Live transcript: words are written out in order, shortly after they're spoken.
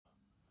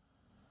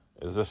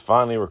Is this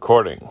finally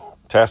recording?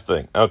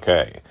 Testing.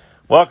 Okay.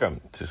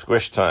 Welcome to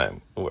Squish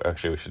Time.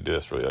 Actually, we should do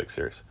this really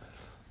serious.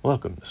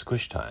 Welcome to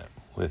Squish Time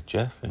with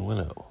Jeff and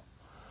Willow.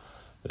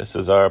 This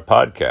is our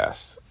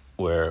podcast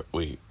where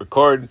we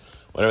record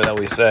whatever that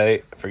we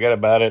say, forget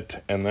about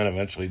it, and then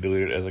eventually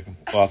delete it as a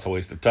colossal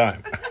waste of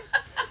time.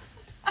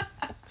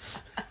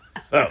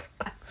 So,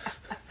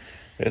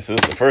 this is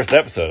the first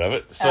episode of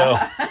it. So,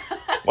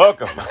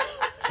 welcome.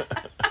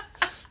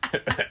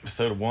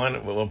 Episode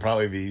 1 will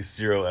probably be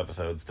 0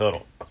 episodes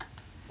total.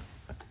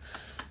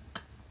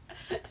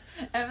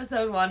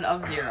 Episode 1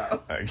 of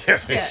 0. I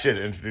guess we should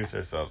introduce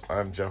ourselves.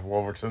 I'm Jeff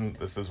Wolverton.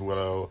 This is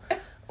Willow.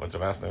 What's her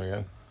last name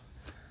again?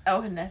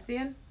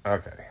 Ohannessian?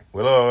 Okay.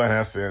 Willow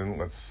Ohannessian,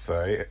 let's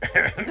say.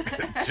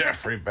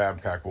 Jeffrey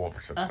Babcock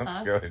Wolverton. Let's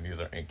go ahead and use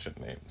our ancient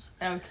names.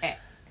 Okay.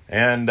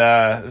 And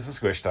this is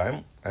Squish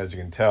Time. As you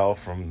can tell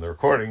from the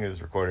recording,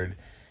 is recorded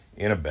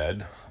in a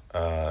bed,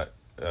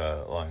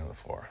 lying on the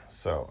floor.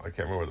 So I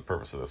can't remember what the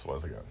purpose of this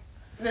was again.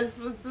 This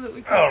was so that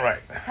we could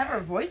right. have our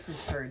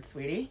voices heard,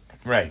 sweetie.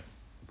 Right.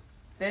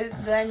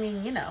 I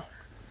mean, you know,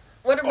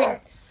 what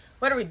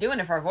are we doing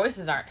if our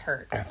voices aren't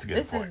heard? That's a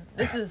good point.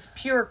 This is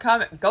pure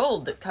comic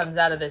gold that comes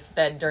out of this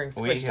bed during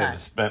Squish Time. We have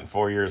spent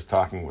 4 years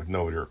talking with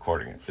nobody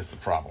recording it, is the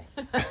problem.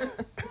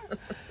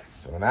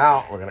 So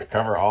now we're going to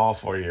cover all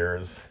 4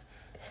 years,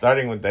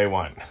 starting with day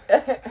 1.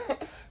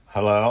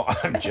 Hello,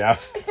 I'm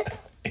Jeff.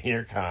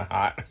 You're kind of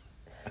hot.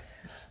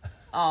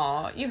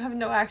 Aw, you have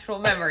no actual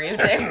memory of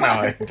day 1. No,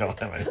 I don't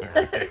have any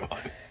memory of day 1.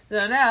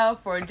 So now,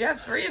 for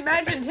Jeff's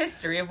reimagined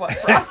history of what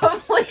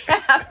probably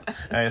happened.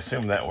 I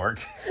assume that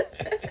worked.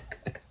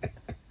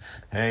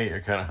 Hey,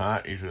 you're kind of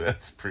hot. Usually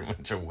that's pretty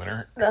much a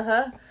winner.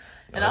 Uh-huh.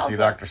 And also, see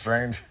Doctor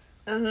Strange?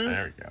 Mm-hmm.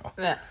 There we go.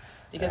 Yeah.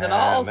 Because it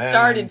all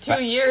started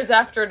 2 years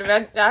after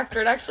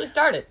it actually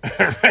started.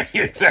 Right,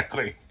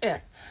 exactly.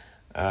 Yeah.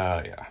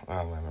 Yeah.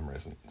 Well, my memory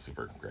isn't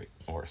super great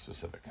or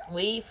specific.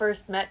 We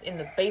first met in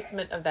the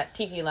basement of that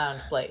Tiki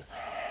Lounge place.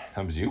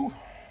 That was you?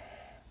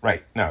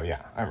 Right. No,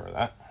 yeah. I remember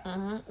that.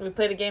 Mm-hmm. We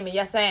played a game of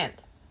Yes and.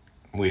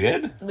 We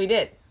did? We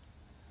did.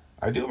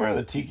 I do remember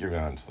the Tiki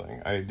Lounge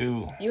thing. I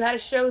do. You had a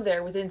show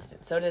there with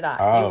Instant. So did I.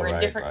 Oh, you were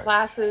in different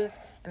classes,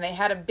 and they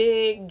had a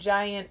big,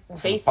 giant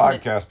basement. For the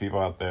podcast people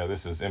out there,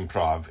 this is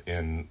improv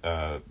in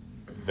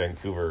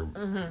Vancouver,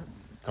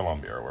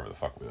 Columbia, or wherever the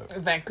fuck we live.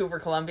 Vancouver,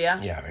 Columbia?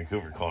 Yeah,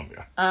 Vancouver,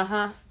 Columbia.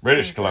 Uh-huh.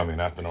 British Columbia,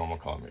 not the normal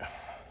Columbia.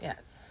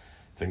 Yes.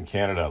 It's in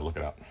Canada. Look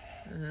it up.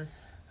 Mm-hmm.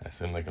 I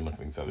assume they can look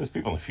things up. There's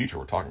people in the future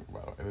we're talking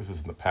about. This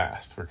is in the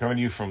past. We're coming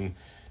to you from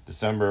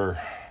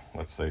December,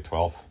 let's say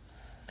 12th,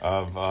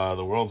 of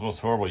the world's most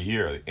horrible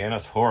year, the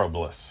Annus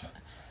Horribilis,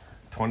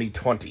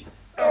 2020.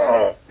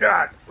 Oh,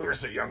 God. We were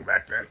so young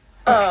back then.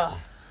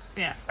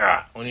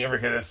 Yeah. When you ever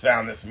hear this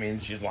sound, this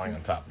means she's lying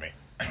on top of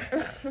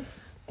me.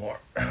 Or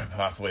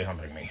possibly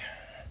humping me.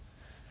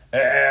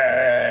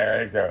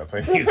 There it goes.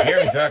 When you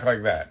hear me talk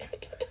like that,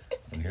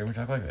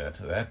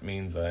 that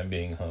means I'm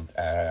being humped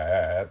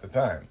at the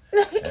time.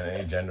 And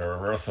a gender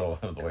reversal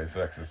of the way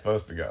sex is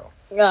supposed to go.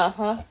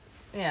 Uh-huh.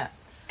 Yeah.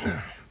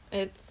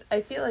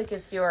 I feel like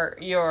it's your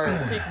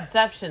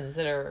preconceptions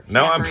that are...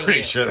 No, I'm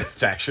pretty sure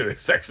that's actually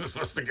sex is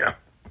supposed to go.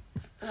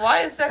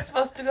 Why is sex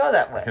supposed to go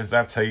that way? Because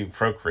that's how you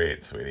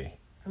procreate, sweetie.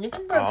 You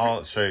can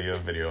I'll show you a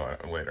video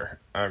later.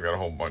 I've got a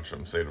whole bunch of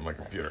them saved on my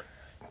computer.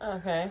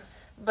 Okay.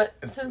 But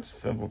it's a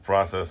simple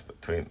process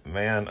between a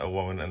man, a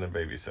woman, and their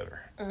babysitter.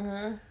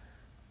 Mm-hmm.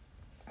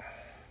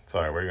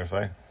 Sorry, what were you going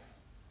to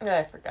say?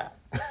 I forgot.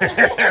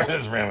 I'm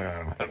just rambling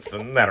on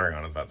about nattering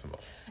on about some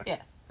bull.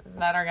 Yes,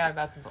 nattering on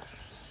about some bull.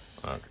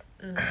 Okay.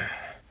 Mm-hmm.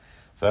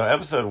 So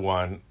episode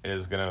 1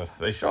 is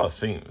they show all the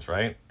themes,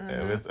 right?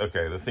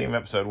 Mm-hmm. The theme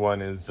episode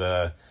 1 is,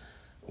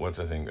 what's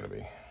the theme going to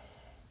be?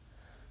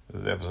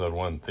 This is episode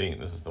 1 theme.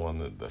 This is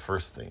the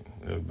first theme.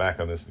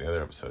 Back on this in the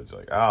other episodes, you're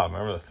like,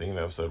 remember the theme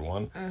of episode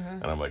 1? Mm-hmm.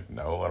 And I'm like,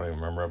 no, I don't even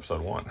remember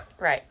episode 1.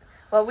 Right.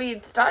 Well, we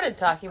started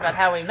talking about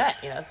how we met,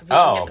 so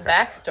people can get the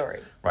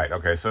backstory. Right,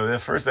 okay. So the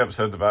first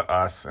episode's about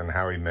us and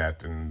how we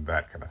met and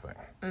that kind of thing.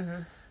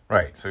 Mm-hmm.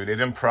 Right. So we did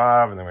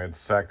improv, and then we had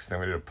sex, then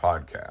we did a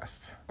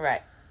podcast.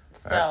 Right.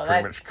 So that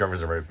pretty much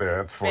covers it right there.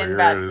 That's 4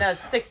 years.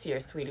 6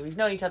 years, sweetie. We've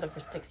known each other for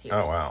 6 years.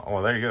 Oh, wow.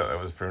 Well, there you go. That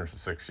was pretty much the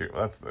 6 years.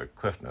 Well, that's the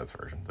Cliff Notes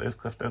version. There's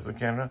Cliff Notes in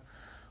Canada?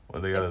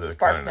 Or the other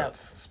Spark Notes.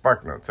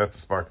 Spark Notes. That's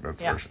the Spark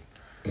Notes version.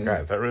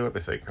 God, is that really what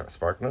they say?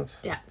 Spark Notes?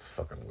 Yeah. It's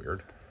fucking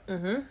weird.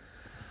 Mm-hmm.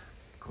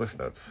 Cliff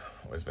Notes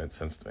always made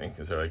sense to me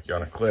because they're like, you're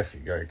on a cliff. You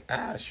go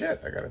like,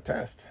 shit, I got a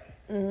test.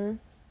 Mm-hmm.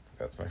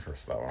 That's my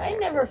first thought. I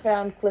never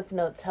found Cliff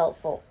Notes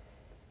helpful.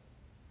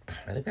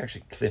 I think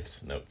actually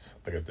Cliff's Notes.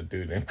 Like if the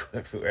dude named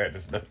Cliff who had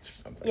his notes or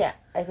something. Yeah,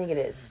 I think it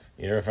is.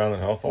 You never found them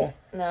helpful?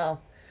 No.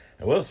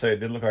 I will say it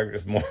did look like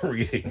just more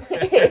reading.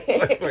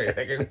 It's like, wait,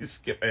 I can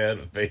skip ahead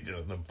of pages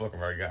in the book I've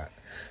already got.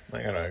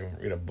 I gotta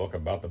read a book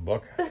about the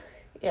book.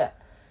 Yeah.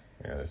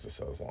 Yeah, this just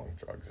sells long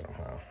drugs in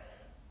Ohio.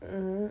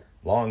 Mm-hmm.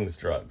 Long's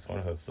drugs. I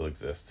wonder if that still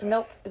exists.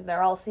 Nope,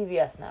 they're all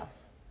CVS now.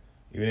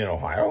 Even in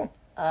Ohio?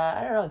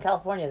 I don't know. In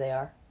California, they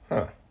are.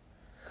 Huh.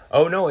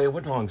 Oh, no, it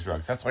wasn't Long's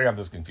Drugs. That's why I got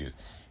this confused.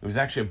 It was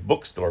actually a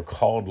bookstore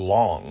called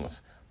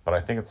Long's, but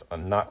I think it's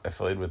not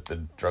affiliated with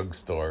the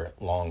drugstore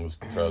Long's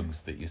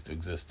Drugs that used to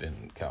exist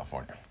in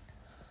California.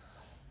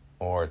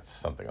 Or it's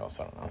something else,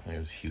 I don't know. Maybe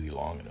it was Huey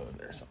Long and owned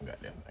it or some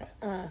goddamn thing.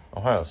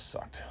 Ohio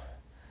sucked.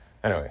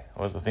 Anyway,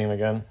 what was the theme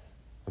again?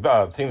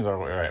 The themes are,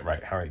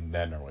 right, Harry and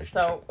Ned in a relationship.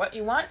 So, what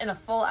you want in a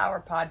full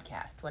hour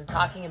podcast when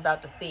talking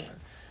about the theme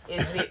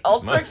is the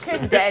ultra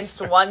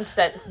condensed, one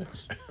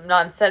sentence,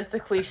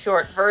 nonsensically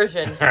short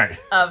version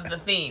of the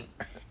theme.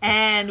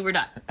 And we're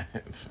done.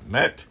 It's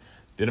met,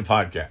 did a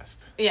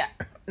podcast. Yeah.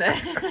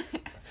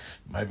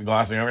 Might be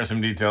glossing over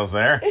some details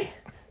there.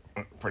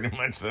 Pretty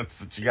much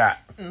that's what you got.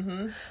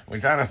 Mm-hmm.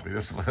 Which honestly,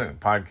 this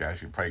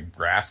podcast, you probably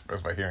grasp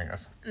us by hearing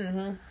us.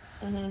 Mm-hmm.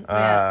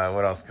 Mm-hmm.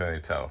 What else can they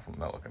tell from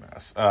not looking at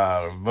us?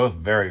 We're both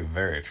very,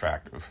 very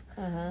attractive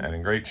and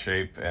in great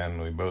shape,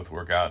 and we both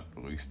work out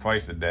at least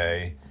twice a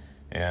day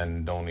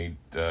and don't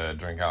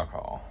drink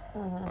alcohol.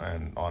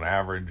 And on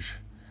average,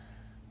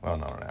 well,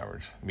 not on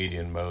average,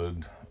 median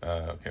mode,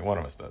 one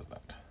of us does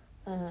that.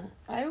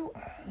 I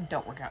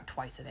don't work out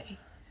twice a day.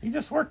 You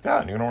just worked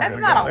out and you're going to work out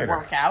again That's not a later.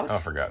 workout. Oh,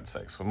 for God's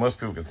sakes. What most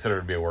people consider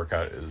to be a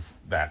workout is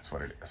that's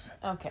what it is.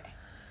 Okay.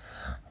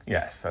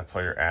 Yes, that's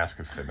why your ass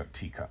could fit in a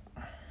teacup.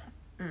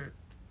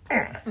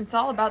 It's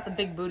all about the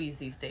big booties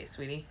these days,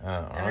 sweetie.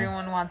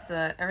 Everyone wants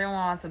a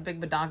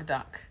big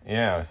badonkadonk.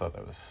 Yeah, I thought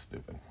that was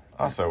stupid.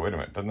 Also, wait a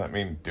minute. Doesn't that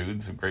mean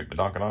dudes have great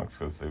badonkadonks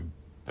because they're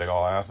big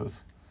all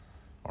asses?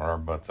 Or our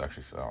butts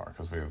actually sour?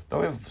 Because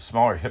don't we have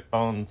smaller hip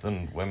bones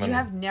than women? You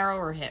have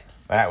narrower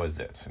hips. That was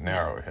it.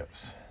 Narrower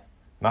hips.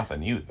 Not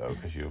than you, though,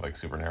 because you have, like,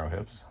 super narrow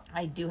hips.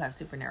 I do have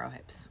super narrow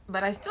hips.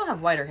 But I still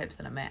have wider hips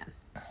than a man.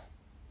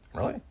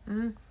 Really?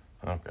 Mm-hmm.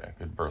 Okay,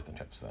 good birthing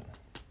hips, then.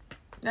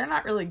 They're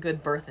not really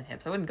good birthing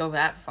hips. I wouldn't go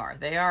that far.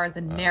 They are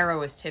the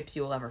narrowest hips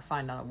you will ever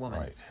find on a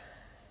woman.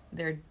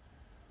 Right.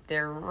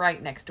 They're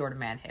right next door to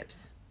man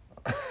hips.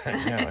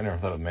 Yeah, I never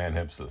thought of man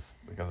hips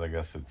because I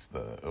guess it's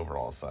the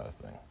overall size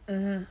thing.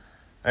 Mm-hmm.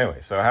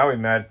 Anyway, so how we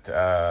met,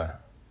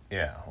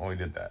 we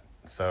did that.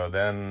 So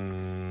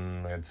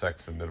then we had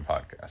sex and did a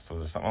podcast. Was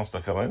there something else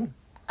to fill in?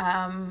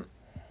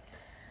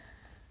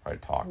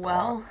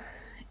 Well,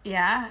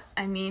 yeah.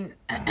 I mean,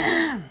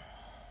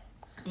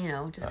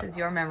 just because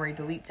your memory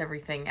deletes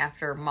everything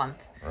after a month.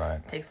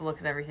 Right. Takes a look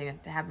at everything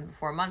that happened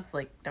before months.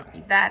 Like, don't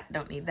need that,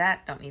 don't need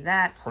that, don't need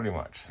that. Pretty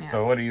much. Yeah.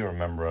 So what do you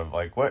remember of,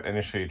 like, what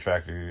initially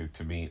attracted you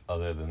to me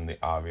other than the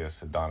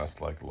obvious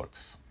Adonis-like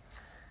looks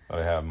that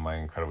I have in my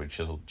incredibly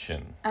chiseled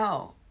chin?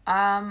 Oh,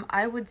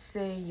 I would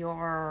say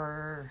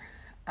you're...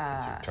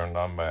 Was you turned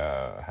on by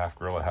a half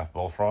gorilla, half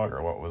bullfrog,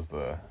 or what was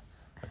the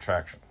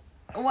attraction?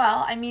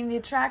 Well, I mean, the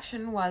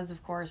attraction was,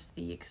 of course,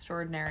 the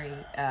extraordinary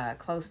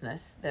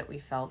closeness that we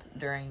felt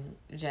during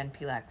Jen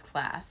Pilak's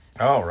class.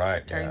 Oh,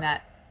 right. During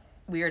that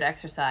weird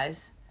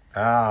exercise.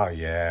 Oh,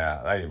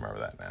 yeah. I remember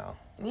that now.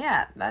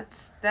 Yeah, that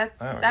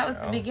was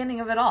the beginning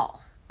of it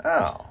all.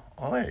 Oh,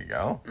 well, there you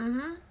go.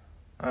 Mm-hmm.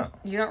 Oh.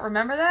 You don't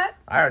remember that?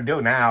 I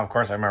do now. Of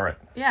course I remember it.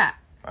 Yeah.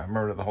 I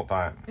remember it the whole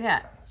time.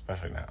 Yeah.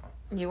 Especially now.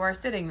 You are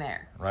sitting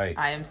there. Right.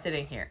 I am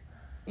sitting here.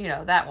 You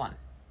know, that one.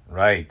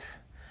 Right.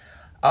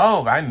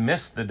 Oh, I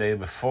missed the day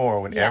before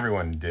when Yes.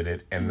 everyone did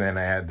it, and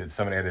then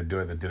somebody had to do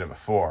it that did it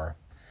before,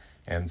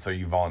 and so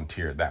you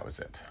volunteered. That was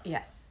it.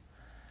 Yes.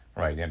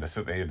 Right. You had to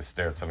sit there, you had to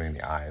stare at somebody in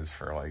the eyes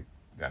for like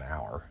an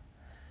hour,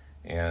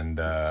 and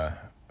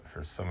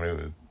for somebody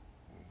with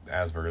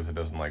Asperger's that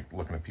doesn't like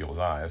looking at people's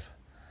eyes,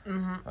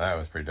 that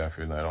was pretty tough.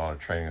 Even though I had a lot of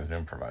training as an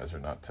improviser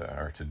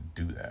to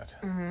do that.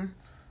 Mm-hmm.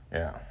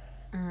 Yeah.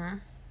 Mm-hmm.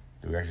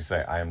 Do we actually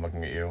say, I am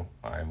looking at you,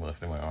 I am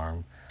lifting my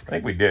arm? I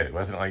think we did.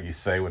 Wasn't it like you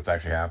say what's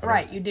actually happening?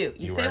 Right, you do.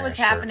 You say what's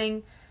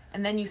happening,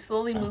 and then you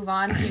slowly move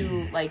on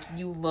to, like,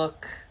 you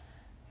look,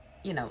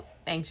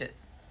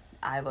 anxious.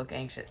 I look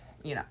anxious,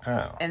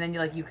 Oh. And then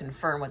you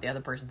confirm what the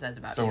other person says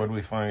about you. So what did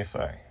we finally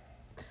say?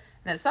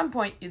 And at some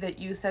point,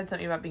 you said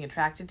something about being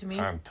attracted to me.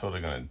 I'm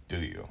totally going to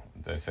do you.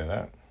 Did I say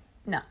that?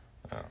 No.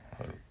 Oh,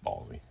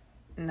 ballsy.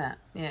 No.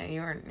 Yeah,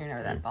 you're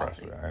never that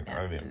ballsy.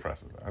 I'd be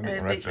impressed with that. I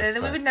think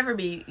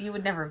you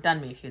would never have done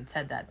me if you had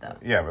said that, though.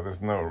 Yeah, but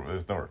there's no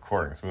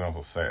recording, so we might as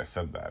well say I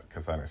said that,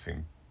 because then I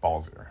seem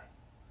ballsier.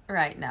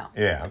 Right, no.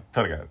 Yeah, I'm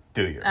totally going to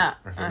do you.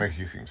 Because it makes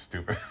you seem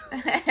stupid.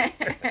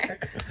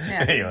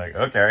 Yeah. You're like,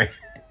 okay.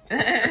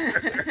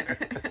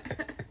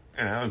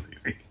 That was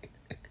easy.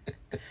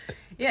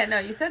 Yeah, no,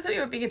 you said something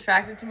about being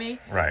attracted to me.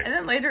 Right. And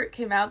then later it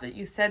came out that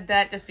you said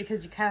that just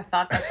because you kind of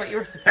thought that's what you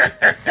were supposed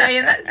to say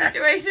in that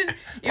situation.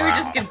 You were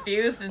just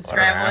confused and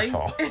scrambling.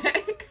 What an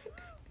asshole.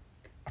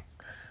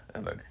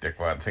 That's a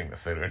dickwad thing to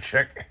say to a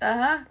chick.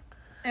 Uh-huh.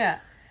 Yeah.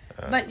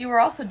 But you were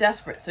also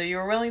desperate, so you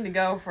were willing to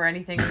go for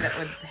anything that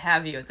would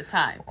have you at the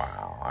time.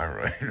 Wow, I'm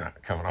really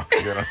not coming off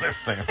good on this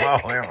thing.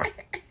 Well, anyway.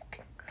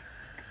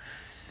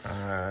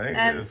 I think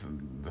it was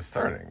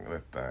starting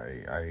that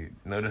I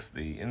noticed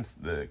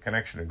the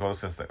connection and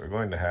closeness that we're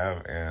going to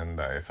have,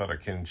 and I felt a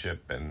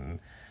kinship, and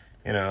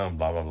blah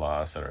blah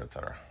blah, etc.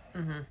 etc.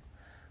 Mm-hmm.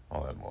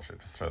 All that bullshit.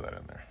 Just throw that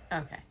in there.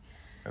 Okay.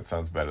 That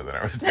sounds better than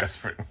I was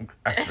desperate and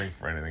grasping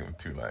for anything with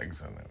two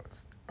legs, and I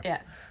was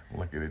yes.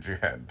 lucky that you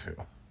had two.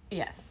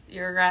 Yes,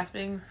 you're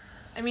grasping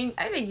I mean,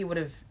 I think you would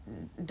have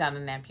done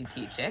an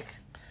amputee chick.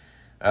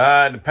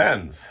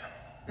 Depends.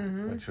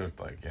 Mm-hmm. Which was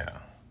like, yeah.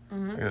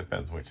 Mm-hmm. It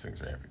depends which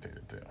things are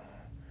amputated too.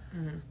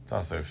 Mm-hmm. It's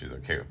also if she's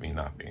okay with me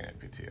not being an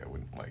amputee. I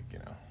wouldn't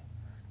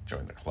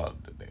join the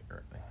club to date or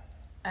anything.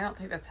 I don't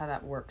think that's how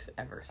that works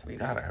ever, sweetie.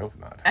 God, I hope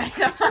not. I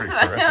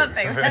don't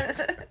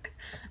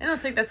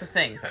think that's a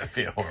thing. That'd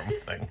be a horrible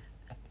thing.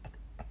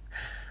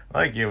 I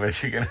like you,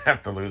 but you're gonna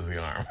have to lose the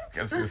arm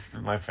because this is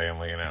my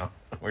family.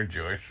 We're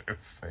Jewish.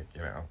 It's like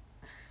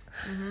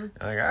Mm-hmm.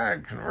 Like I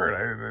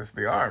convert. This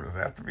the arm. Does it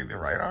have to be the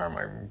right arm?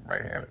 I'm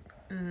right-handed.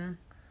 Mm-hmm.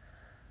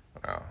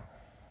 Wow,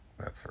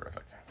 that's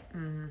horrific.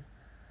 Mm-hmm.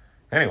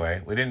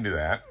 Anyway, we didn't do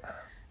that.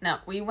 No,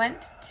 we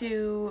went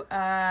to.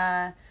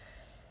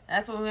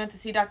 That's when we went to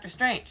see Doctor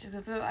Strange.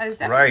 I was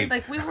definitely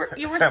like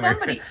you were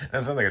somebody.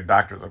 That sounds like a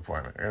doctor's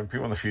appointment.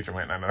 People in the future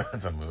might not know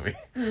that's a movie.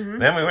 Mm-hmm.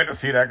 Then we went to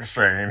see Doctor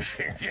Strange.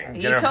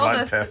 Get our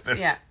blood tested.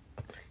 Yeah,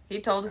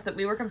 he told us that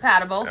we were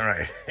compatible. All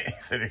right, he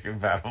said you're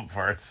compatible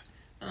parts.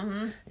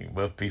 Mm-hmm. You can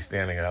both be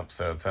standing up,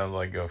 so it sounds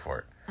like go for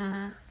it.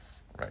 Mm-hmm.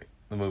 Right,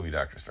 the movie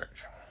Doctor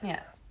Strange.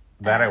 Yes,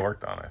 that I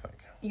worked on. I think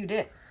you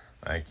did.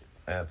 Thank you.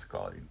 That's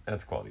quality.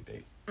 That's quality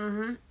date.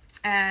 Mm-hmm.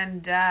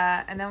 And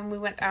then we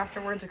went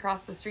afterwards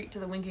across the street to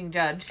the Winking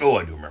Judge. Oh,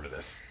 I do remember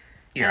this.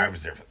 Yeah, I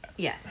was there for that.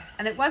 Yes,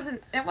 and it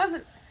wasn't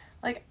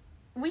like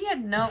we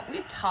had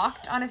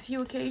talked on a few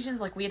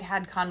occasions, like we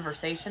had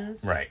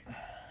conversations, right?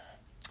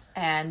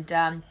 And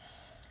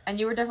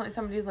you were definitely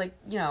somebody who's like,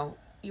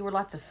 you were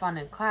lots of fun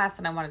in class,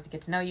 and I wanted to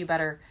get to know you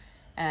better,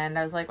 and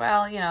I was like,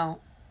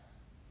 well,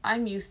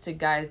 I'm used to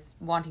guys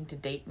wanting to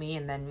date me,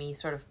 and then me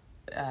sort of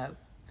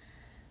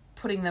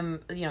putting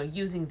them,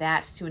 using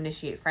that to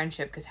initiate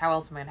friendship, because how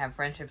else am I going to have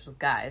friendships with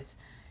guys,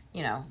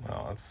 Well,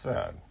 that's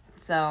sad.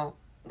 So,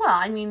 well,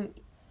 I mean,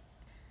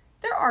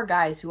 there are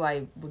guys who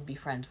I would be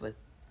friends with,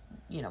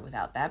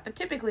 without that. But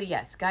typically,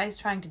 yes, guys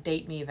trying to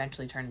date me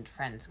eventually turn into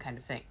friends kind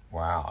of thing.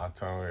 Wow, that's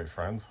how we get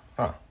friends?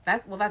 Huh.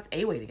 That's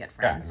a way to get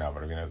friends. Yeah, no,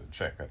 but I mean, as a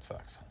chick, that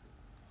sucks.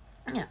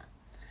 Yeah.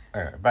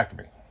 Anyway, back to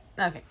me.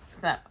 Okay,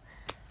 so,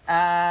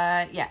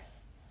 yeah.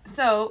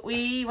 So,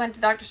 we went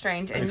to Doctor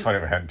Strange. It'd be funny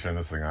if I hadn't turned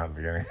this thing on at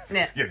the beginning.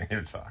 Yeah. Just getting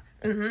you to talk.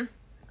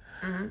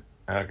 Mm-hmm. Mm-hmm.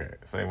 Okay,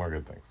 say more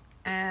good things.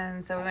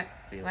 And so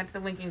we went to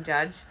the Winking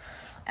Judge,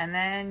 and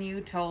then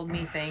you told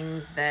me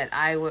things that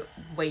I would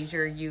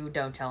wager you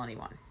don't tell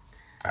anyone.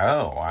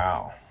 Oh,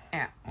 wow.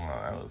 Yeah.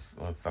 Well,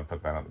 let's not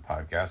put that on the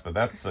podcast, but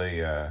that's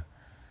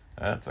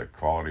a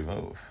quality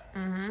move.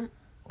 Mm-hmm.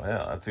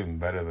 Well, that's even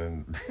better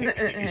than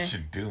you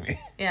should do me.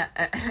 Yeah.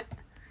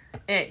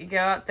 You go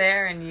out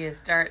there and you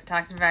start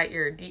talking about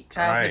your deep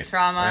childhood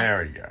trauma.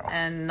 There we go.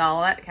 And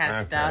all that kind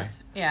of stuff.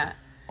 Yeah.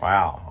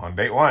 Wow. On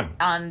date one.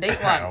 On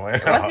date one.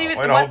 It wasn't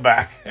even hold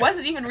back. It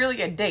wasn't even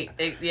really a date.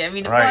 I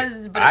mean, it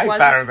was, but I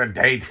thought it was a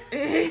date.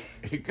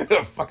 You could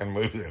have fucking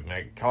moved it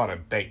and call it a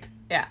date.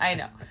 Yeah, I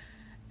know.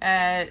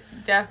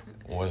 Jeff.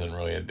 It wasn't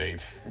really a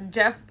date.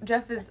 Jeff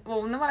is,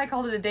 well, and then when I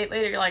called it a date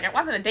later, you're like, it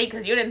wasn't a date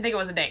because you didn't think it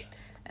was a date.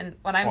 And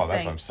what I'm saying. Well,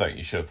 that's what I'm saying.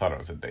 You should have thought it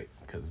was a date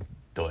because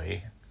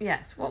doy.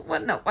 Yes. Well,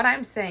 what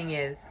I'm saying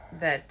is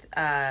that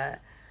I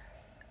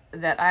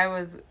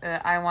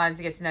wanted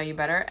to get to know you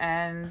better,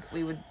 and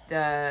we would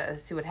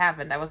see what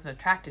happened. I wasn't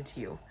attracted to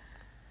you.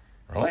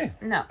 Really?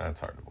 No. That's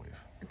hard to believe.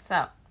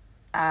 So,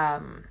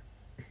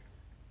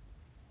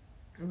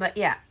 but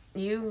yeah,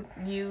 you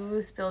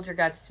spilled your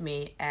guts to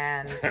me,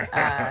 and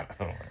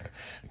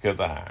because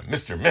I'm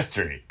Mr.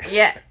 Mystery.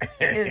 Yeah,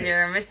 because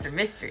you're Mr.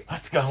 Mystery.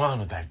 What's going on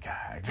with that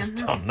guy? I just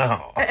don't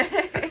know.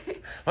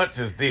 What's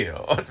his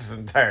deal? What's his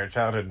entire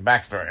childhood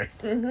backstory?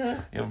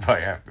 Mm-hmm. You'll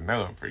probably have to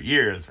know him for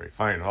years for you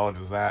find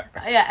divulges that.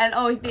 Yeah, and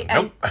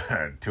nope.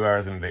 2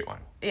 hours into date one.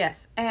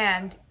 Yes,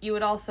 and you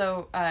would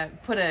also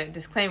put a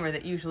disclaimer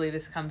that usually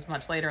this comes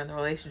much later in the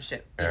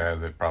relationship.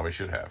 As it probably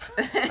should have.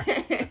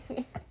 I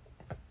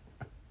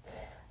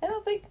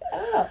don't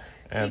know.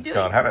 And it's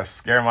called How to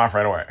Scare Him Off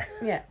Right Away.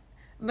 Yeah.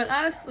 But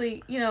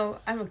honestly,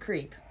 I'm a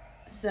creep.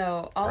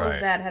 So all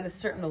of that had a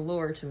certain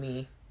allure to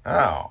me.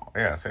 Oh,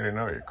 yeah. So I didn't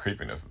know your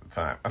creepiness at the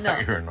time. I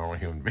thought you were a normal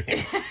human being.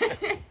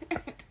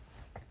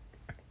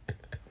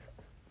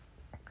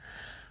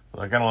 So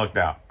I kind of looked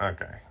out.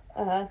 Okay.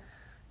 Uh-huh.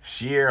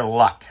 Sheer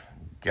luck.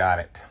 Got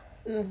it.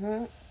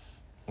 Mm-hmm.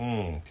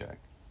 Okay.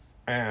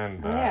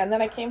 And yeah, and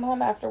then I came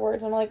home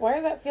afterwards and I'm like, why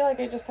does that feel like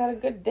I just had a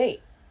good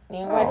date?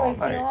 Why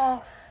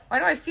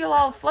do I feel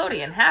all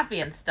floaty and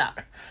happy and stuff?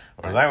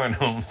 Whereas I went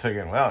home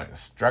thinking, well, you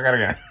struck out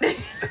again.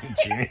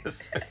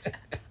 Genius.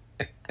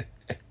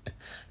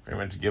 Pretty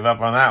much give up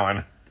on that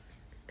one.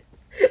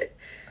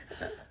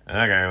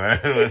 Okay,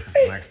 what's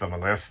next on the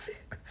list?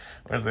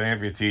 Where's the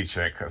amputee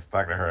chick? Let's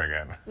talk to her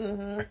again.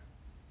 Mm-hmm.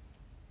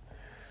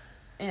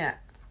 Yeah.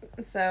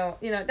 So,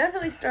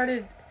 definitely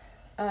started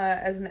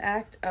as an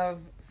act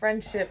of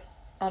friendship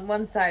on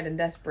one side and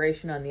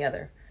desperation on the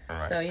other.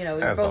 Right. So, we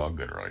that's both... all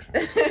good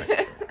relationships.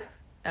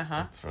 Uh-huh.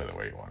 That's really the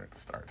way you want it to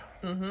start.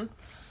 Mm-hmm.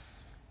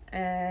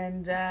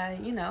 And,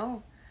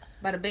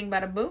 bada bing,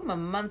 bada boom, a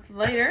month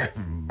later.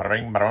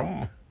 Bring,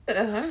 brum.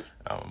 A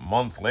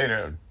month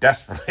later,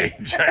 desperately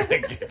trying to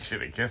get you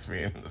to kiss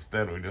me, and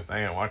instead we just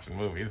hang out watching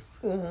movies.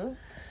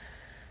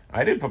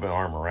 I did put my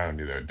arm around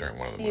you, though, during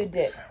one of the movies.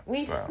 You did.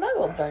 We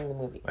snuggled during the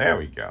movie. There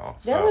we go.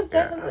 There was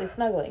definitely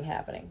snuggling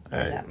happening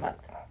in that month.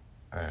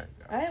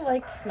 I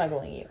liked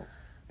snuggling you.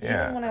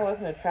 Even when I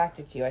wasn't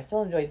attracted to you, I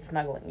still enjoyed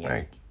snuggling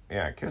you.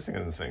 Kissing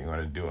isn't something you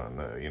want to do on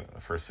the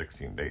the first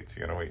 16 dates.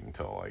 You gotta wait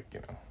until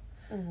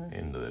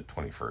into the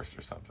 21st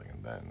or something,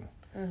 and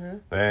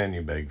then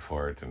you beg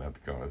for it and have to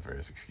come up with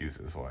various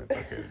excuses why it's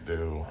okay to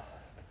do.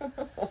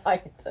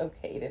 Why it's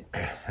okay to do.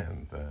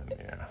 And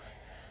then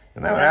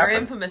and that our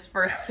infamous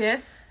first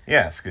kiss.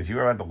 Yes, because you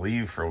were about to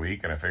leave for a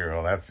week, and I figured,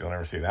 well, you'll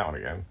never see that one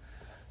again.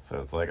 So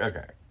it's like,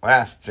 okay,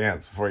 last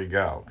chance before you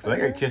go. Because I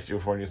think I kissed you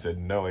before, and you said,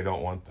 no, I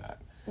don't want that.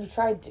 You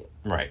tried to.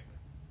 Right.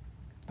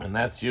 And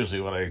that's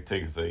usually what I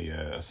take as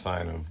a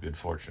sign of good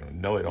fortune.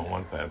 No, I don't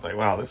want that. It's like,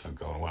 wow, this is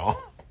going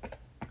well.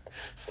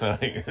 So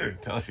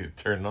it tells you to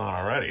turn on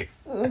already.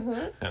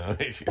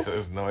 And she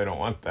says, no, I don't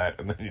want that.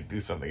 And then you do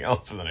something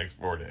else for the next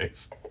 4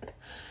 days.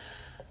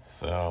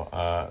 So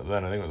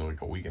then I think it was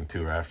like a week and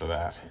two after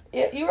that.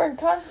 Yeah, you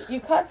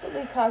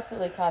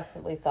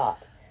constantly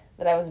thought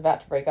that I was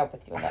about to break up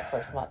with you in that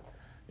first month.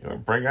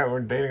 You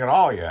weren't dating at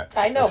all yet.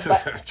 I know,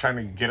 but I was trying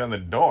to get in the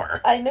door.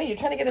 I know, you're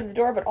trying to get in the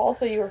door, but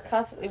also you were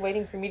constantly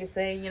waiting for me to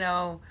say, and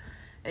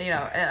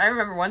I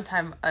remember one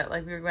time,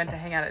 we went to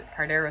hang out at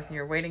Carderos, and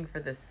you were waiting for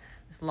this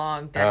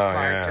long death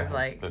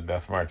march of, the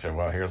death march of,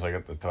 well, here's I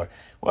get the talk.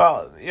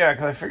 Well, yeah,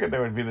 because I figured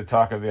there would be the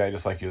talk of the I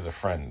just like you as a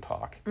friend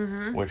talk,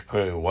 which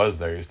clearly was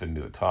there, you just didn't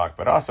do the talk.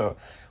 But also,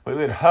 we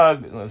would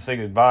hug and say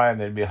goodbye, and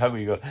there'd be a hug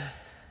where you go...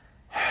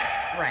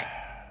 Right.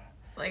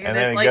 And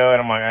then you go,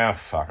 and I'm like, oh,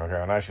 fuck, okay,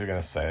 I'm actually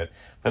going to say it.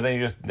 But then you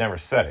just never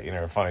said it. You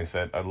never finally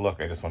said,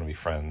 look, I just want to be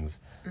friends.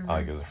 I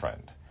like you as a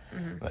friend.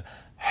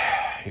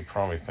 He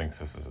probably thinks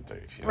this is a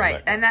date.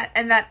 Right,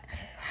 that,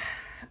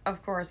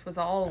 of course, was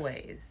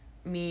always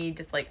me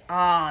just like,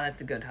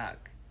 that's a good hug.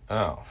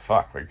 Oh,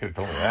 fuck, we could have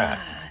told me that.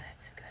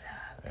 That's a good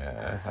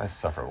hug. Yeah, I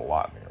suffered a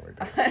lot in the early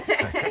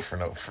days for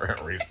no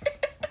apparent reason.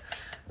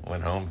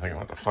 Went home thinking,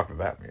 what the fuck did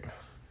that mean?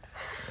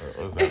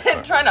 Was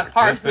that trying to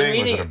parse the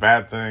meaning. Was it a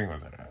bad thing?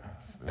 Was it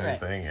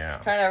anything? Yeah.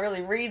 Trying to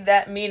really read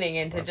that meaning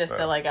into what just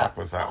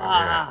was that one?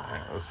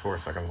 Yeah, it was 4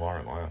 seconds longer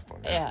than the last one.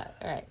 Yeah,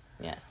 right.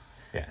 Yeah.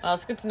 Yes. Well,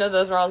 it's good to know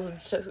those were all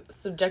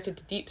subjected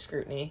to deep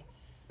scrutiny.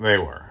 They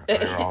were. They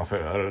were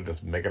also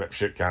just making up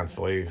shit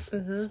constantly,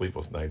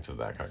 sleepless nights of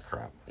that kind of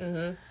crap.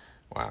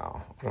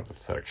 Wow. What a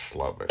pathetic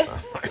schlub I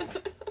sound like.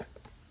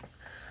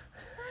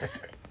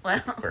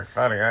 Well, we're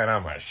finding out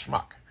I'm a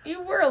schmuck.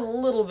 You were a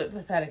little bit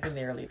pathetic in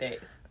the early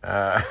days.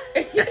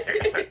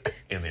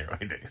 In the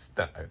early days.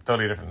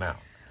 Totally different now.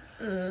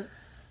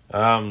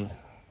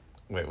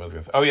 Wait, what was I going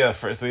to say? Oh, yeah,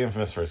 the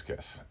infamous first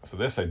kiss. So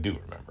this I do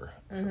remember.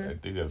 I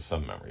do have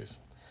some memories.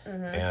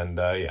 And,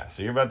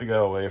 so you're about to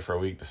go away for a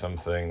week to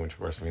something, which, of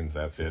course, means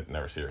that's it.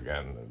 Never see her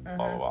again, blah,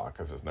 blah, blah,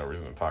 because there's no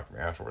reason to talk to me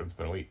afterwards. It's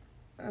been a week.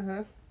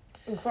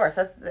 Of course.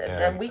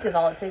 The week is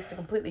all it takes to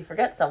completely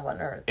forget someone.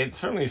 It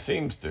certainly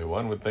seems to.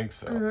 One would think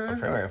so.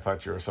 Apparently, I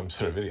thought you were some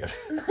sort of idiot.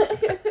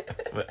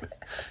 But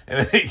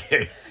in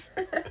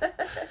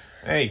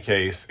any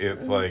case,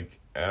 it's like,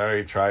 I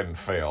already tried and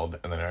failed,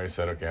 and then I already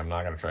said, okay, I'm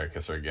not going to try to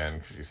kiss her again,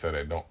 because she said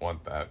I don't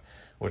want that,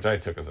 which I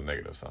took as a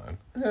negative sign.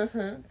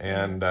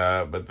 And,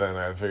 but then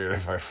I figured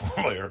if I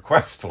formally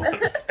request one,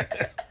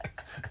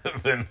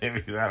 then maybe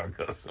that'll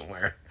go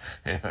somewhere.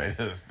 And I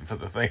just put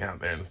the thing out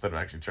there instead of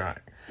actually trying.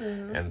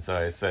 And so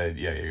I said,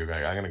 yeah, I'm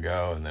going to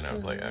go, and then I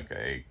was like,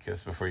 okay,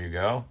 kiss before you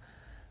go.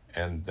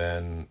 And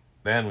then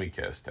we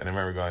kissed. And I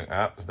remember going,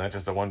 it's not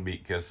just a one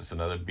beat kiss, it's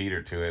another beat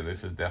or two.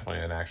 This is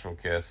definitely an actual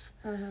kiss.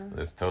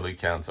 This totally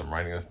counts. I'm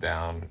writing this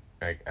down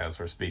as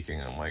we're speaking.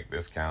 I'm like,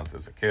 this counts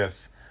as a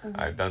kiss.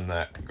 I've done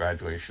that.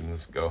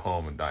 Congratulations. Go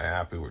home and die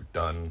happy. We're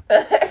done.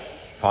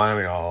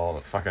 Finally, all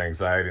the fucking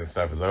anxiety and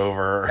stuff is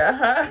over.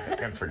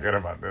 And forget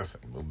about this.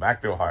 And move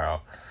back to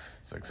Ohio.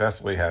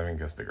 Successfully having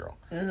kissed a girl.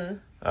 And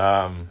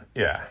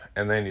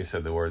then you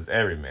said the words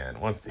every man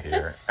wants to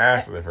hear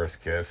after the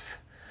first kiss.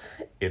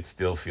 It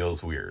still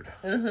feels weird.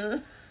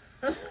 And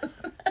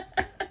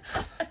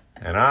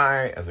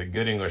I, as a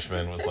good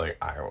Englishman, was like,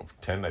 I will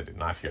pretend I did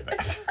not hear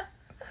that.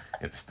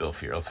 It still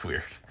feels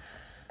weird.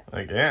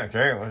 Like, yeah,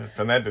 okay, well,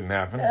 and that didn't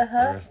happen.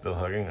 They were still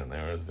hugging, and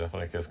there was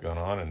definitely a kiss going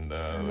on, and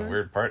the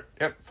weird part,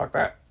 fuck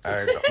that.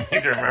 I don't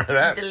need to remember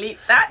that. Delete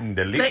that.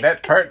 Delete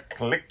that part.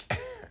 Click.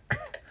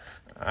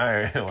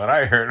 What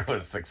I heard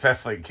was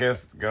successfully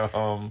kissed, go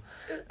home,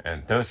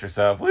 and toast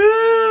yourself. Woo!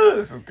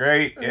 This is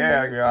great.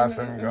 Yeah, you're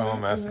awesome. Go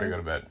home, masturbate, go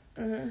to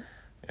bed.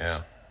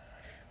 Yeah.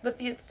 But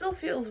the it still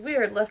feels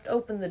weird left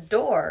open the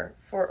door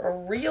for a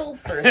real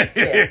first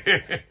kiss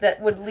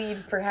that would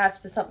lead perhaps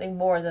to something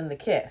more than the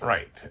kiss.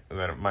 Right.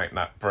 That it might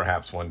not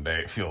perhaps one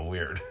day feel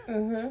weird.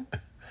 I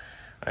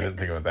didn't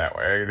think of it that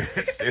way.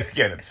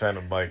 Again, it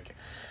sounded like,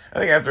 I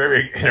think after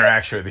every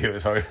interaction with you, it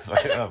was always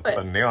like, put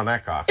a nail in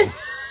that coffin.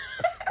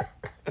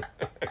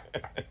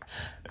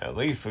 At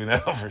least we know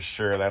for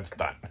sure that's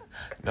done.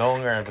 No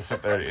longer have to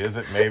sit there. Is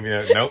it? Maybe.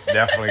 Nope.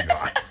 Definitely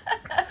gone.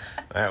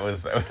 That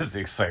was the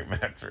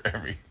excitement after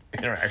every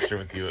interaction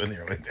with you in the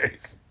early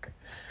days.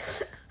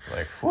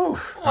 Like, whew.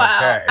 Wow,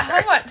 okay.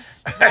 how much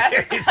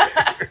stress?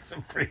 It was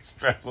a pretty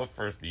stressful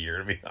first year,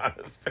 to be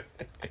honest.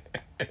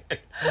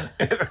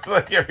 It's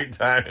like every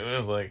time it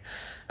was like,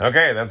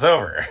 okay, that's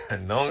over.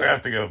 No longer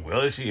have to go,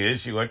 well, is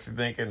she, what you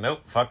thinking?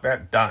 Nope, fuck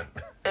that, done.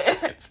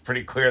 It's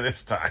pretty clear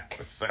this time.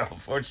 So,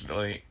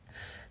 fortunately,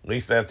 at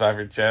least that's off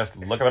your chest.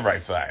 Look at the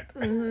bright side.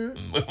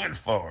 Mm-hmm. Moving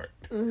forward.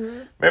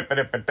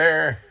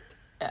 Mm-hmm.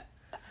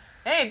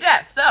 Hey,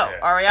 Jeff, so,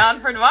 are we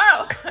on for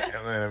tomorrow?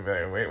 And then I'd be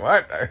like, wait,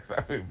 what? I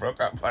thought we broke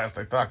up last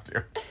I talked to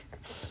you.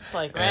 It's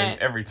like, man.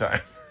 And every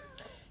time.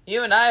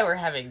 You and I were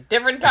having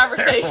different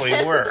conversations. We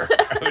were.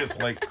 I was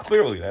like,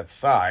 clearly that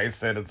sigh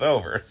said it's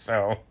over,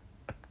 so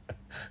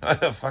why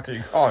the fuck are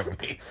you calling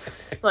me?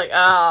 Like,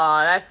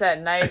 oh, that's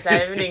that nice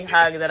evening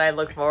hug that I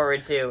look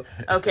forward to.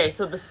 Okay,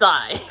 so the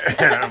sigh.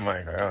 And I'm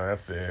like, oh,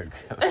 that's the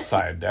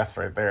sigh of death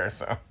right there,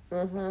 so.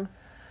 Mm-hmm.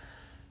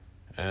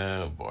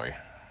 Oh, boy.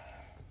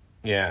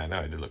 Yeah, no,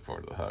 I did look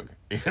forward to the hug.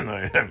 Even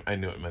though I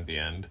knew it meant the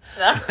end.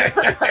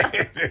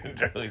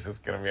 Charlie's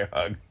just going to be a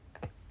hug.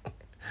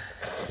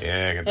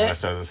 Yeah, I get the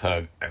rest out of this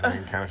hug. And I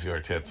can kind of feel her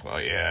tits. Well,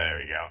 yeah, there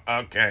we go.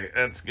 Okay,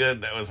 that's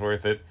good. That was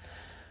worth it.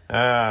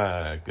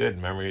 Good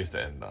memories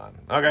to end on.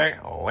 Okay,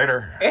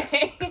 later.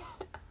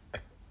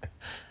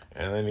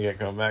 And then you get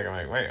coming back. I'm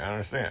like, wait, I don't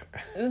understand.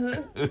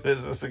 Mm-hmm. Who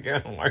is this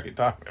again? Why are you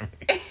talking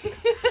to me?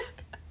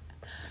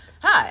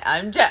 Hi,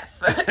 I'm Jeff.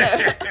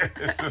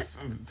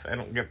 I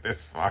don't get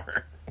this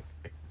far.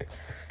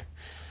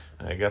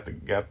 I got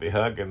the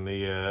hug and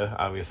the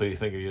obviously you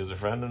think of you as a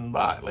friend and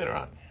bye later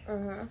on.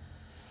 Mm-hmm.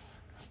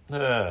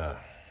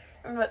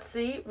 But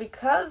see,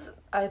 because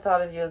I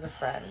thought of you as a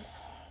friend,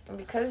 and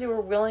because you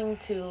were willing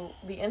to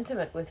be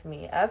intimate with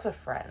me as a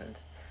friend,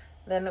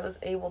 then it was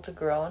able to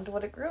grow into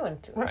what it grew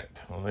into.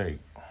 Right. Well, there you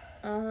go.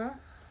 Mm-hmm.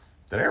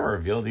 Did I ever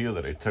reveal to you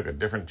that I took a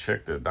different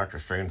chick to Dr.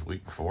 Strange the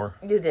week before?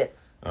 You did.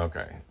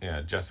 Okay.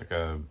 Yeah,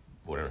 Jessica,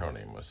 whatever her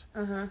name was.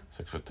 Mm-hmm.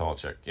 6 foot tall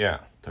chick. Yeah,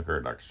 took her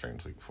to Dr.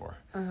 Strange the week before.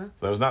 Mm-hmm.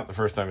 So that was not the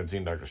first time I'd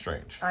seen Dr.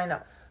 Strange. I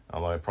know.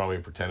 Although I probably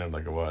pretended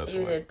like it was.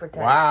 You did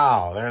pretend.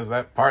 Wow, there's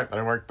that part that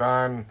I worked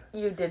on.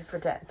 You did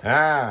pretend.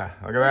 Ah,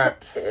 look at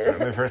that.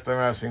 Certainly the first time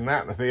I've seen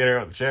that in the theater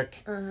with the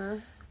chick. Mm-hmm.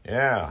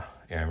 Yeah.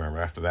 Yeah, I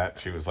remember after that,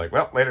 she was like,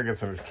 well, later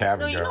gets in the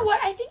cab and goes. No, you know what?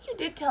 I think you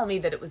did tell me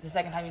that it was the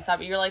second time you saw it,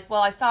 but you're like,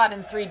 well, I saw it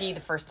in 3D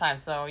the first time,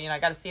 so, I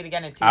got to see it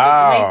again in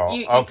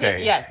 2D. Oh,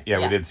 okay. Yes.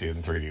 Yeah, we did see it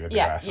in 3D with the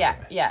glasses.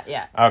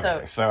 Yeah.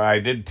 Okay, so I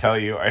did tell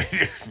you, I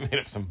just made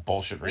up some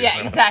bullshit reason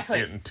I wanted to see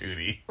it in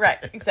 2D. Right,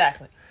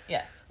 exactly.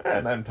 Yes.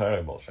 Not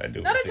entirely bullshit. I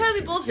do. Not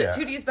entirely bullshit.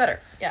 Yeah. 2D is better.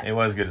 Yeah. It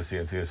was good to see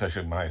it too,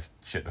 especially my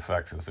shit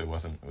effects, since we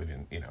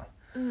didn't,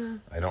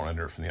 I don't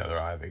render it from the other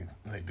eye.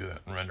 They do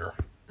that in render.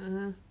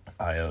 Mm-hmm.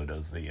 IO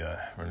does the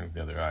rendering from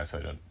the other eye, so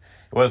I don't.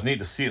 It was neat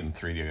to see it in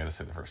 3D. I got to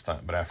say the first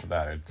time, but after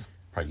that, it's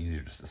probably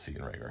easier just to see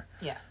in regular.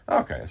 Yeah.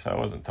 Okay, so I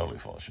wasn't totally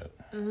full of shit.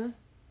 Mm-hmm.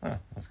 Oh,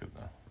 that's good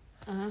though.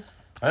 Mm-hmm.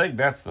 I think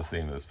that's the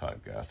theme of this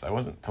podcast. I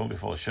wasn't totally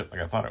full of shit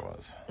like I thought I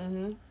was.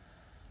 Mm-hmm.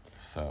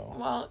 So.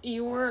 Well,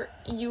 you were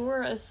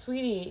a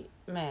sweetie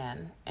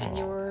man, and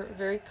you were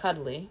very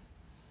cuddly,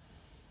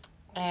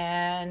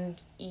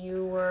 and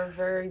you were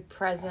very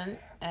present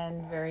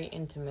and very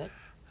intimate.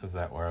 Is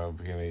that where I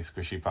became a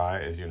squishy pie,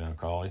 as you now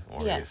call me?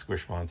 Or yes. A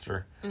squish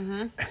monster?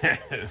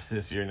 Mm-hmm. Is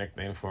this your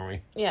nickname for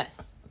me?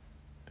 Yes.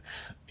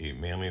 A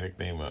manly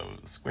nickname of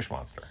Squish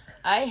Monster.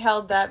 I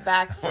held that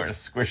back for... Or a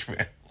Squish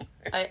Man.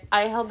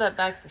 I held that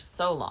back for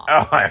so long.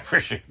 Oh, I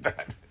appreciate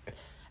that.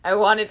 I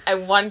wanted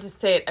to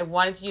say it. I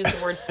wanted to use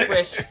the word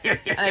squish.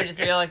 And I just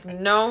feel like,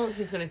 no,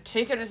 he's going to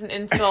take it as an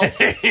insult.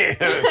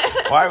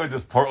 Why would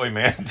this portly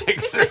man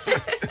take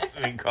it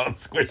being called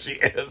squishy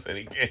as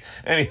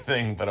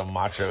anything but a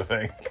macho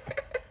thing?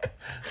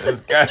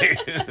 This guy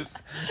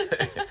is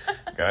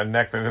got a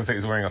neck that looks like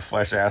he's wearing a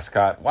flesh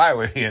ascot. Why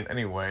would he in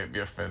any way be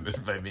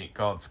offended by being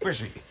called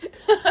squishy?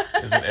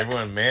 Doesn't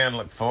everyone man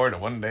look forward to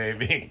one day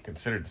being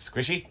considered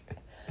squishy?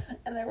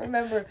 And I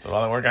remember... It's a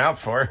lot of working out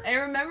for. I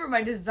remember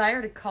my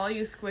desire to call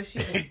you squishy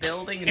was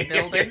building and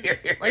building.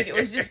 Like,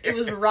 it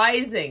was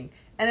rising.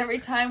 And every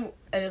time,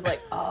 and it was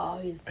like, oh,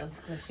 he's so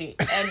squishy.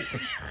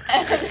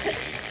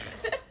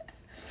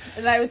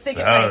 And I would think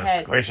in my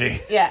head.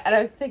 Squishy. Yeah, and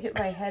I would think in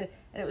my head,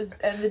 and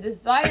the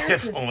desire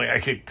if only I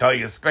could call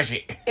you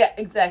squishy. Yeah,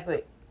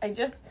 exactly.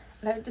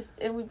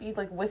 It would be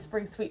like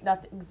whispering sweet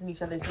nothings in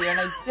each other's ear, and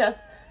I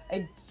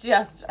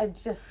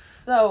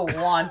just so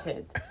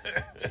wanted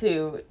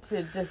to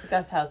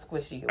discuss how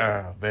squishy you were.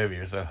 Oh, baby,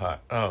 you're so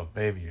hot. Oh,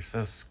 baby, you're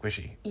so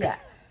squishy. Yeah.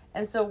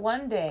 And so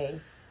one day,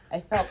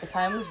 I felt the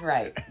time was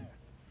right.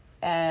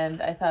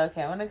 And I thought,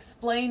 okay, I want to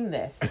explain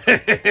this.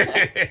 I'm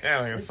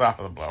going to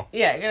soften the blow.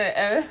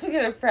 Yeah, I'm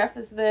gonna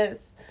preface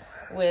this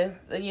with,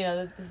 that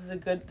this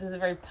is a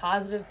very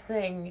positive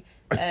thing,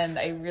 and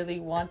I really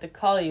want to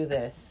call you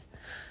this.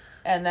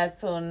 And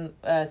that's when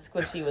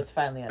Squishy was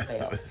finally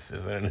unveiled. This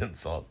isn't an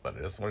insult, but I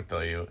just want to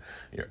tell you,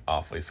 you're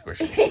awfully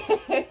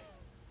squishy.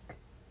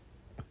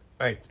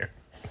 Thank you.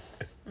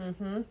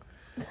 Mm-hmm.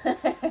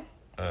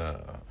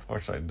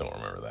 Unfortunately, I don't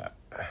remember that.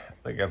 I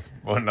think that's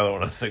another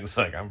one of those things,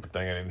 like, I'm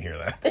pretending I didn't hear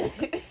that.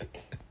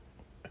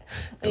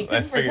 You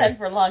couldn't pretend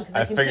for long, because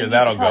I figured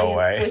that'll go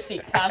away.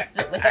 Squishy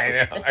constantly. I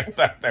know, I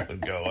thought that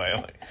would go away.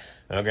 I'm like,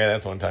 okay,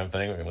 that's one time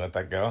thing, we can let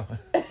that go.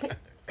 If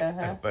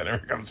that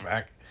ever comes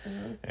back.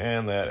 Mm-hmm.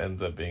 And that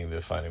ends up being the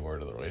defining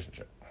word of the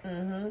relationship.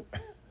 Mm-hmm.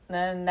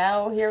 And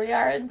now here we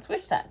are in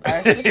Squish Time, our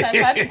Squish Time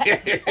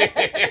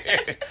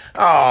podcast.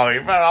 Oh,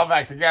 you brought it all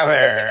back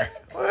together.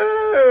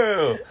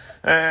 Woo!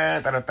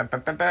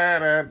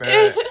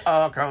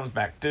 All comes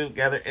back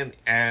together in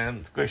the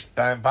end. Squish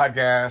Time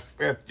podcast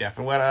with Jeff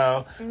and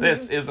Widow. Mm-hmm.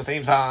 This is the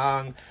theme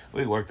song.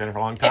 We worked on it for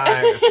a long time.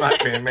 It's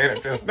not being made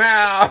up just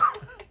now.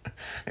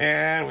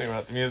 And we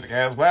wrote the music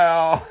as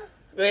well.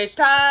 Squish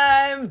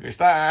Time! Squish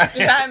Time!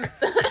 Squish Time!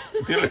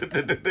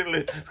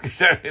 Squish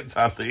Time.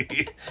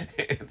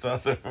 It's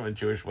also from a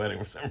Jewish wedding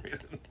for some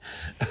reason.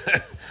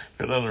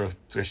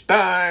 Squish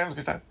Time!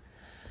 Squish Time!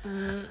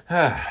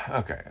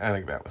 Okay, I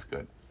think that was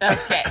good.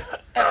 Okay.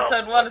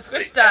 Episode 1 of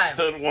Squish Time.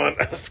 Episode 1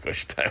 of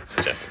Squish Time.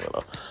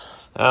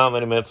 How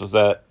many minutes was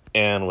that?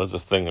 And was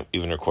this thing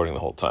even recording the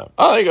whole time?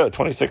 Oh, there you go,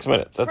 26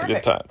 minutes. That's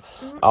Perfect. A good time.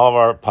 Mm-hmm. All of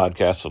our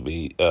podcasts will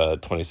be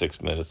 26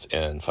 minutes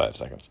and 5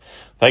 seconds.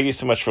 Thank you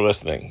so much for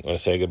listening. You want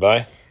to say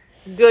goodbye?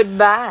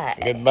 Goodbye.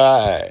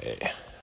 Goodbye.